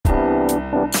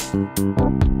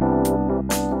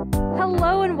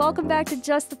Hello and welcome back to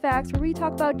Just the Facts, where we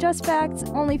talk about just facts,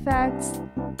 only facts,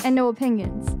 and no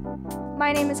opinions.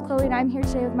 My name is Chloe and I'm here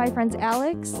today with my friends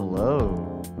Alex.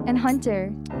 Hello. And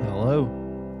Hunter. Hello.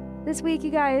 This week, you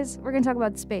guys, we're going to talk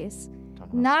about space.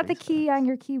 Not the key on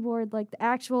your keyboard, like the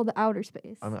outer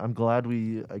space. I'm glad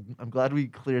we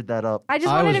cleared that up. I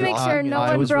just wanted to make sure no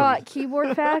one brought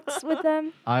keyboard facts with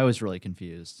them. I was really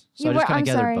confused. So I just kind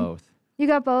of gathered both. You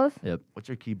got both? Yep. What's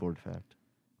your keyboard fact?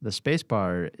 The space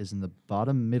bar is in the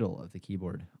bottom middle of the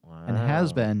keyboard. Wow. And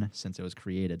has been since it was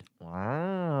created.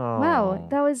 Wow.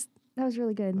 That was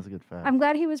really good. That's a good fact. I'm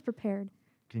glad he was prepared.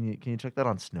 Can you check that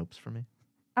on Snopes for me?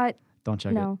 Don't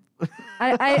check it.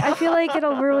 I feel like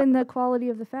it'll ruin the quality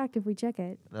of the fact if we check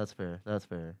it. That's fair.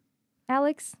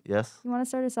 Alex? Yes? You want to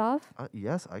start us off?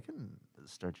 Yes, I can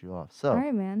start you off. So, all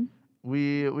right, man.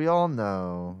 We all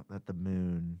know that the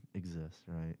moon exists,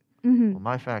 right? Mm-hmm. Well,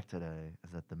 my fact today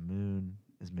is that the moon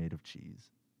is made of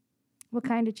cheese. What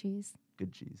kind of cheese?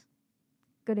 Good cheese.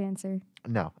 Good answer.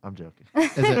 No, I'm joking.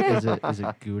 Is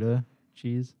it Gouda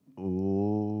cheese?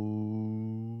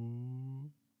 Ooh.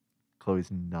 Chloe's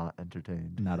not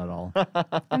entertained. Not at all.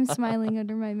 I'm smiling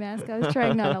under my mask. I was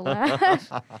trying not to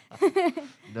laugh.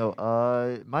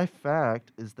 No, my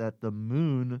fact is that the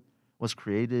moon was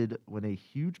created when a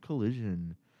huge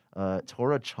collision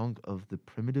tore a chunk of the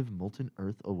primitive molten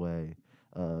earth away.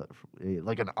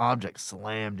 Like an object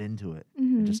slammed into it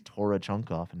and just tore a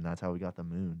chunk off, and that's how we got the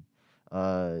moon.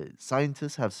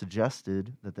 Scientists have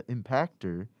suggested that the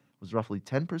impactor was roughly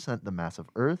 10% the mass of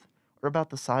Earth, or about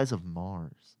the size of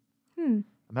Mars.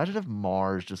 Imagine if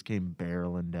Mars just came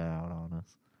barreling down on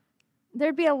us.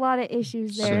 There'd be a lot of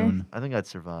issues there. Soon. I think I'd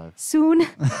survive. Soon?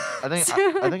 I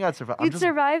think I'd survive. You'd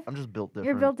survive? I'm just built different.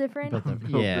 You're built different?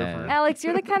 Yeah. Alex,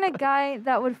 you're the kind of guy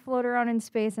that would float around in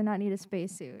space and not need a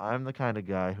spacesuit. I'm the kind of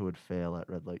guy who would fail at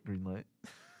red light, green light.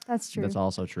 That's true. That's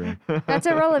also true. That's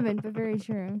irrelevant, but very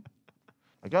true.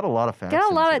 I got a lot of facts.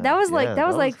 That was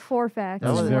like 4 facts.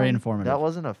 That was very informative. That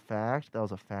wasn't a fact. That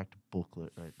was a fact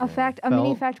booklet right there. A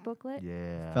mini fact booklet?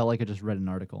 Yeah. Felt like I just read an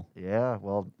article. Yeah,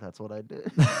 well, that's what I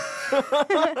did.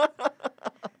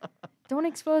 Don't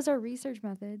expose our research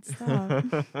methods. Stop.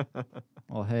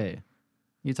 Well, hey,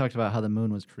 you talked about how the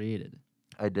moon was created.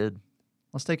 I did.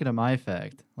 Let's take it to my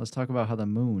fact. Let's talk about how the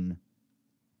moon,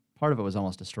 part of it was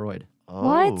almost destroyed. Oh.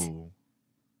 What?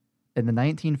 In the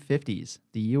 1950s,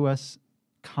 the U.S.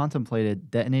 contemplated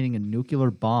detonating a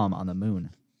nuclear bomb on the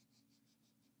moon.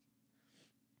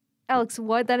 Alex,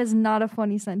 what? That is not a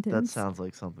funny sentence. That sounds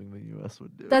like something the U.S.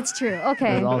 would do. That's true.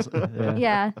 Okay.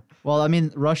 Yeah. Well, I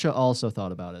mean, Russia also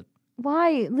thought about it.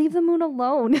 Why? Leave the moon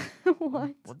alone.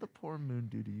 What? What'd the poor moon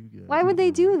do to you guys? Why would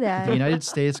they do that? The United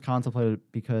States contemplated it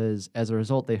because, as a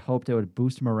result, they hoped it would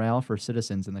boost morale for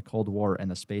citizens in the Cold War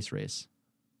and the space race.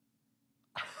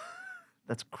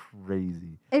 That's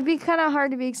crazy. It'd be kind of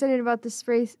hard to be excited about the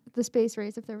space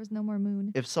race if there was no more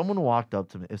moon. If someone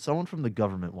from the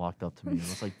government walked up to me and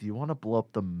was like, "Do you want to blow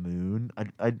up the moon?"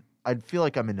 I'd feel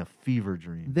like I'm in a fever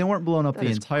dream. They weren't blowing up the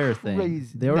entire thing.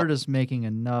 They were just making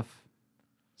enough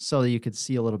so that you could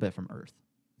see a little bit from Earth.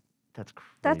 That's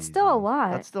crazy. That's still a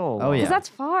lot. Oh, yeah. Because that's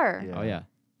far. Yeah. Oh, yeah.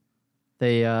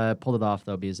 They pulled it off,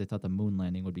 though, because they thought the moon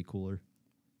landing would be cooler.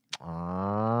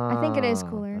 I think it is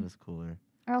cooler. That is cooler.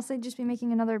 Or else they'd just be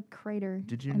making another crater.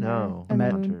 Did you know,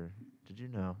 Hunter? Did you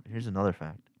know? Here's another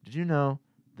fact. Did you know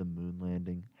the moon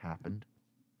landing happened?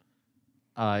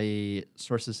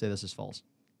 Sources say this is false.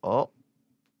 Oh.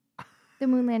 The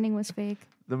moon landing was fake.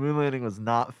 The moon landing was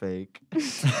not fake.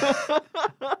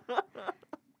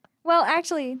 Well,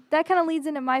 actually, that kind of leads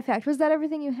into my fact. Was that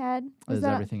everything you had? That is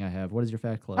everything I have. What is your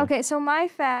fact, Chloe? Okay, so my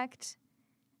fact.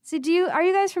 So are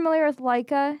you guys familiar with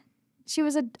Laika? She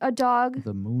was a dog.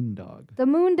 The moon dog. The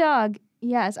moon dog.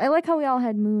 Yes, I like how we all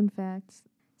had moon facts.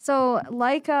 So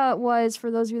Laika was,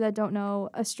 for those of you that don't know,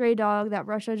 a stray dog that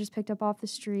Russia just picked up off the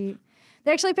street.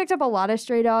 They actually picked up a lot of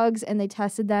stray dogs and they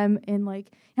tested them in you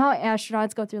know how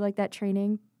astronauts go through that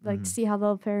training, to see how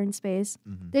they'll fare in space.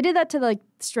 Mm-hmm. They did that to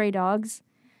stray dogs,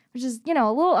 which is, a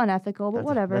little unethical, but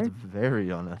whatever. That's very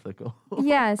unethical.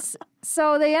 Yes.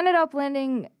 So they ended up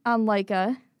landing on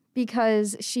Laika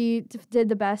because she did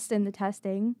the best in the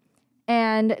testing.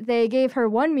 And they gave her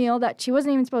one meal that she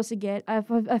wasn't even supposed to get.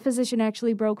 A physician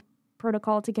actually broke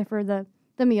protocol to give her the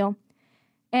meal.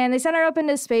 And they sent her up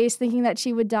into space thinking that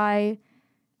she would die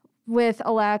with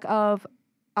a lack of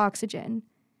oxygen.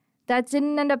 That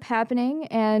didn't end up happening,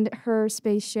 and her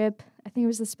spaceship, I think it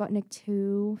was the Sputnik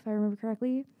 2, if I remember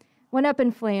correctly, went up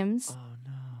in flames. Oh,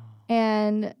 no.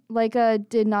 And Laika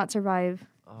did not survive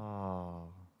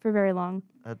for very long.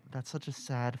 That's such a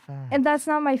sad fact. And that's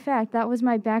not my fact. That was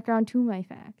my background to my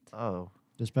fact. Oh.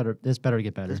 This better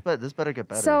get better. This better get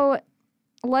better. So,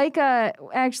 Laika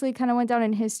actually kind of went down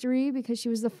in history because she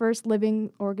was the first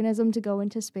living organism to go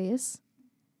into space.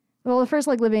 Well, the first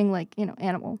living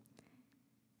animal.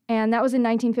 And that was in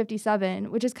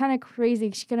 1957, which is kind of crazy.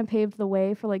 She kind of paved the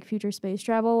way for future space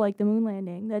travel, like the moon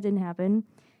landing. That didn't happen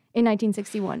in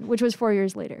 1961, which was 4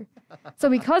 years later. So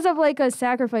because of Laika's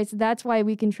sacrifice, that's why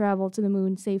we can travel to the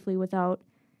moon safely without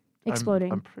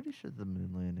exploding. I'm pretty sure the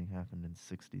moon landing happened in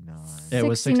 69. It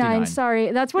was 69.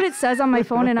 Sorry, that's what it says on my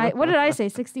phone. And what did I say?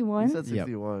 61. You said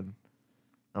 61.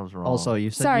 I was wrong. Also,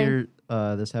 you said Sorry.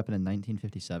 this happened in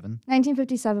 1957.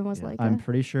 1957 was Laika. I'm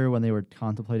pretty sure when they were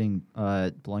contemplating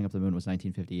blowing up the moon was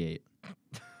 1958.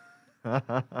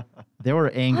 They were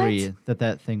angry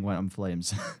that thing went in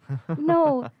flames.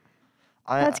 No,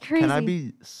 that's crazy. Can I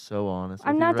be so honest with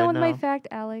I'm you not right done with my now? fact,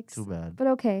 Alex. Too bad. But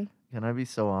okay. Can I be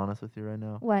so honest with you right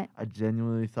now? What? I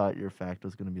genuinely thought your fact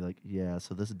was going to be yeah,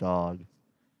 so this dog,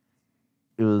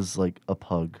 it was a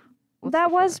pug. What's That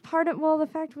the was fact? part of, the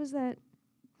fact was that.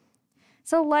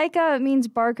 So Laika means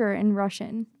Borker in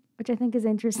Russian, which I think is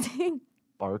interesting.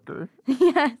 Barker?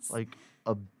 Yes.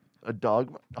 A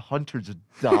dog? Hunter's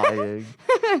dying.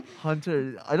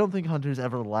 Hunter, I don't think Hunter's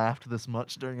ever laughed this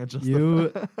much during a Just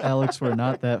You, Alex, were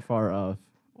not that far off.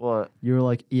 What? You were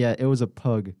like, yeah, it was a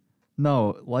pug.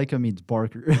 No, Laika means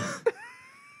Barker.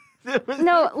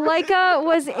 No, Laika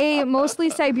was a mostly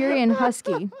Siberian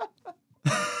husky.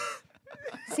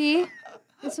 See?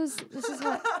 This is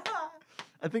what.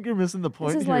 I think you're missing the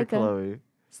point is here, Laika. Chloe.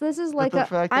 So this is But the Laika.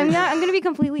 fact I'm that- going to be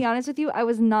completely honest with you. I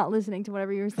was not listening to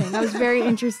whatever you were saying. I was very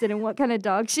interested in what kind of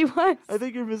dog she was. I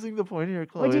think you're missing the point here,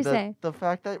 Chloe. What'd you that say? The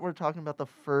fact that we're talking about the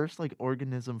first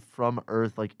organism from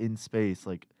Earth, in space,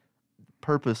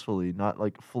 purposefully, not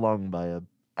flung by a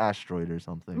asteroid or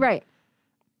something. Right.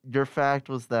 Your fact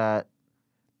was that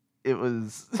it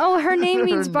was. Oh, her name her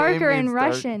means Barker in means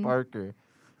Russian. Barker.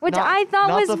 Which Not- I thought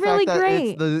not was the really fact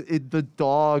that great. The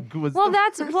dog was. Well, the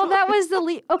that was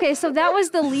the okay. So that was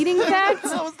the leading fact,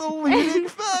 that was the leading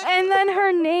fact. and then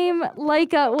her name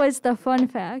Laika was the fun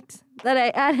fact that I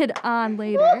added on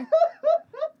later.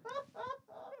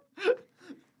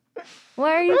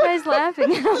 Why are you guys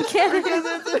laughing? I don't get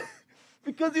it.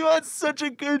 Because you had such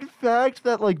a good fact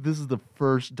that this is the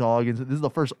first dog and this is the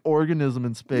first organism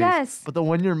in space. Yes. But the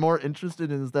one you're more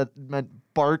interested in is that it meant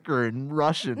Barker in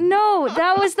Russian. No,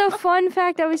 that was the fun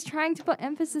fact I was trying to put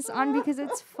emphasis on because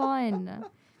it's fun.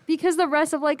 Because the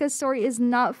rest of Laika's story is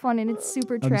not fun and it's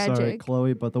super I'm tragic. sorry,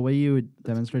 Chloe, but the way you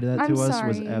demonstrated that I'm to us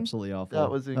was sorry. absolutely awful.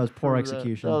 That was poor incredible.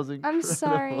 execution. That was I'm incredible.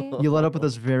 sorry. You led up with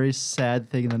this very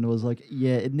sad thing and then was like,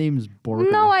 yeah, it name's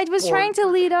Borker. No, I was trying to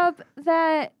lead up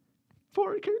that.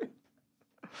 Borker.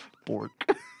 Bork.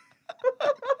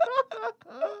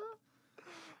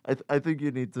 I think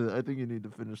you need to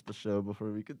finish the show before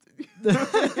we continue.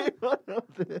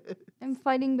 I'm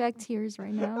fighting back tears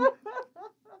right now.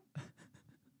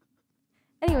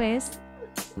 Anyways,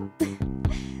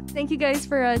 thank you guys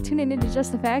for tuning into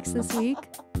Just the Facts this week.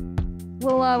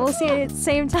 We'll see you at the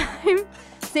same time,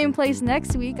 same place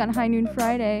next week on High Noon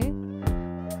Friday.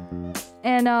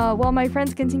 And while my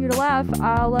friends continue to laugh,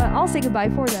 I'll say goodbye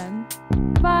for them.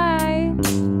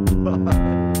 Bye.